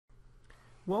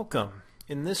Welcome.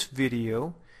 In this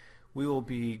video we will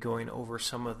be going over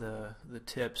some of the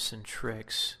tips and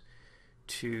tricks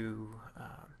to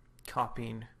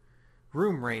copying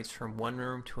room rates from one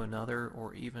room to another,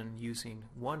 or even using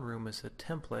one room as a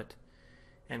template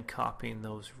and copying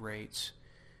those rates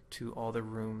to all the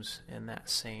rooms in that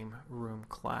same room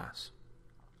class.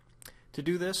 To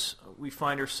do this, we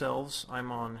find ourselves,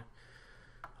 I'm on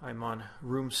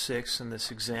room 6 in this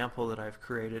example that I've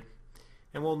created,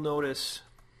 and we'll notice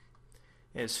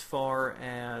as far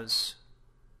as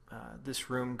this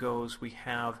room goes, we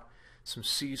have some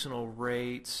seasonal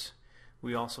rates.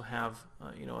 We also have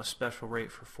a special rate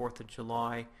for 4th of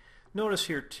July. Notice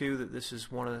here too that this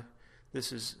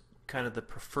is kind of the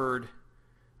preferred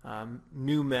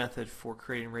new method for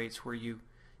creating rates, where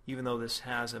even though this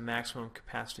has a maximum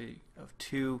capacity of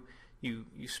 2, you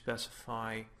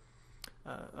specify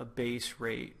a base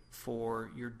rate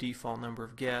for your default number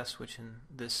of guests, which in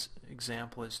this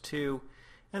example is 2,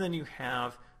 and then you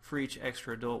have, for each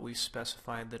extra adult, we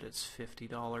specified that it's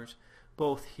 $50,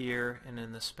 both here and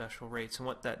in the special rates. And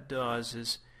what that does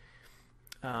is,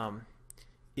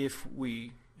 if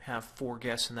we have 4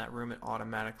 guests in that room, it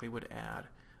automatically would add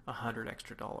 $100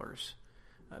 extra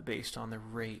based on the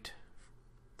rate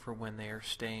for when they are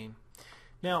staying.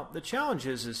 Now the challenge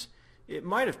is it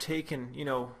might have taken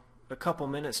a couple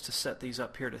minutes to set these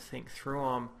up here, to think through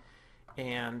them,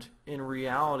 and in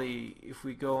reality, if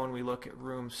we go and we look at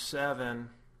room 7,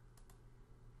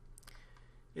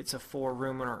 it's a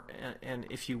 4-room, and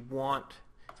if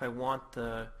I want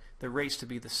the rates to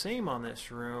be the same on this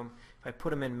room, if I put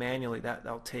them in manually,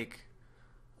 that'll take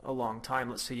a long time.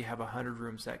 Let's say you have 100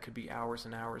 rooms, that could be hours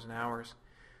and hours and hours.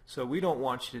 So we don't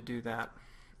want you to do that.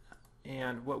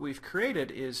 And what we've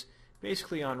created is,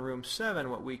 basically on room 7,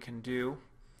 what we can do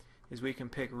is we can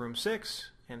pick room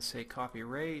 6 and say copy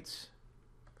rates,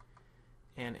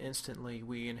 and instantly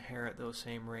we inherit those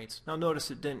same rates. Now notice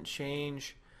it didn't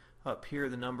change up here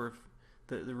the number of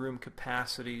the room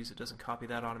capacities. It doesn't copy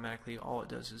that automatically. All it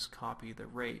does is copy the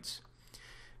rates.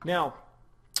 Now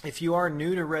if you are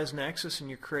new to ResNexus and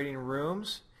you're creating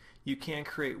rooms, you can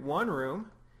create one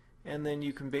room, and then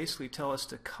you can basically tell us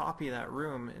to copy that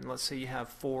room. And let's say you have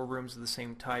 4 rooms of the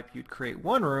same type, you'd create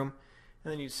one room,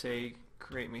 and then you'd say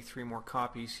create me 3 more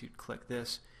copies. You'd click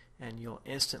this and you'll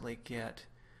instantly get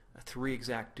 3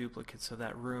 exact duplicates of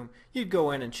that room. You'd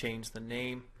go in and change the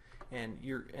name and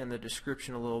the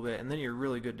description a little bit, and then you're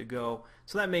really good to go.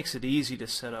 So that makes it easy to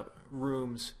set up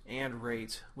rooms and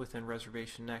rates within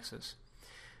ResNexus.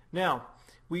 Now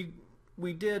we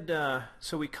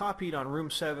copied on room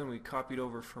 7, we copied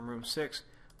over from room 6.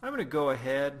 I'm going to go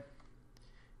ahead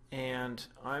and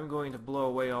I'm going to blow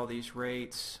away all these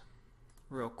rates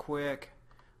real quick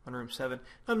on room 7.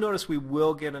 Now notice we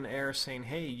will get an error saying,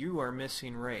 hey, you are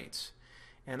missing rates.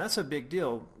 And that's a big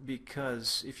deal,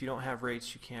 because if you don't have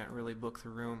rates, you can't really book the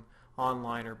room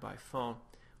online or by phone.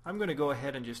 I'm going to go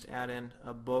ahead and just add in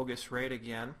a bogus rate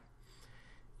again.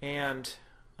 And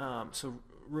so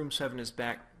room 7 is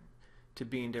back to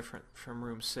being different from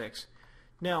room 6.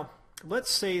 Now let's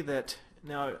say that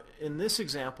now in this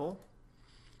example,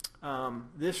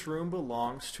 this room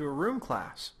belongs to a room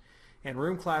class. And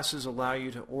room classes allow you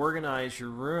to organize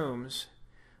your rooms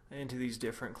into these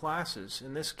different classes.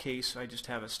 In this case, I just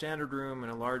have a standard room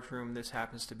and a large room. This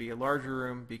happens to be a larger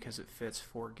room because it fits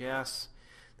 4 guests.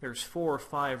 There's 4 or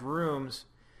 5 rooms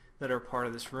that are part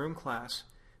of this room class.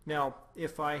 Now,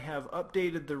 if I have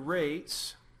updated the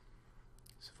rates,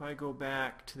 so if I go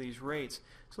back to these rates,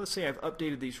 so let's say I've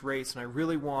updated these rates and I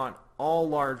really want all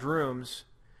large rooms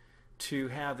to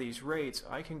have these rates,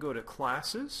 I can go to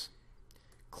Classes,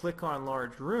 click on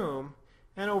Large Room,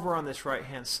 and over on this right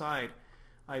hand side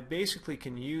I basically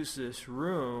can use this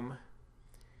room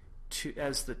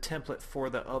as the template for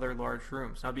the other large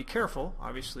rooms. Now be careful,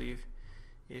 obviously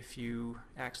if you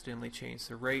accidentally change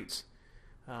the rates,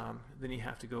 then you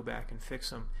have to go back and fix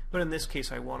them. But in this case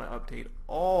I want to update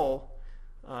all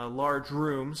large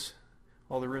rooms,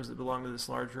 all the rooms that belong to this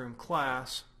large room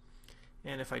class,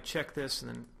 and if I check this and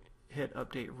then hit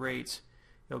update rates,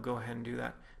 it'll go ahead and do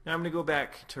that. Now I'm going to go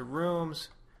back to rooms,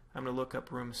 I'm going to look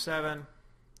up room 7,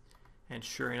 and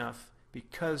sure enough,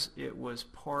 because it was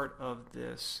part of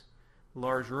this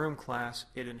large room class,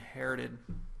 it inherited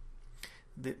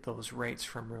those rates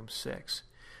from room 6.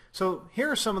 So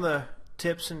here are some of the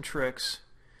tips and tricks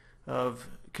of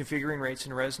configuring rates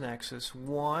in ResNexus.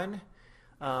 1,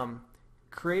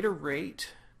 create a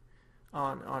rate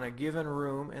on a given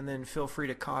room, and then feel free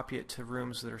to copy it to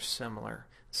rooms that are similar.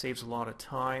 It saves a lot of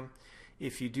time.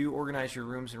 If you do organize your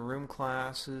rooms in room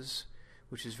classes,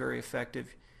 which is very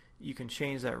effective, you can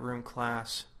change that room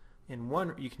class in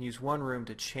one. You can use one room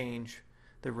to change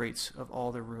the rates of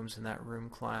all the rooms in that room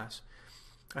class.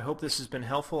 I hope this has been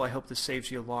helpful. I hope this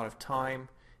saves you a lot of time,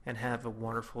 and have a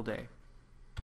wonderful day.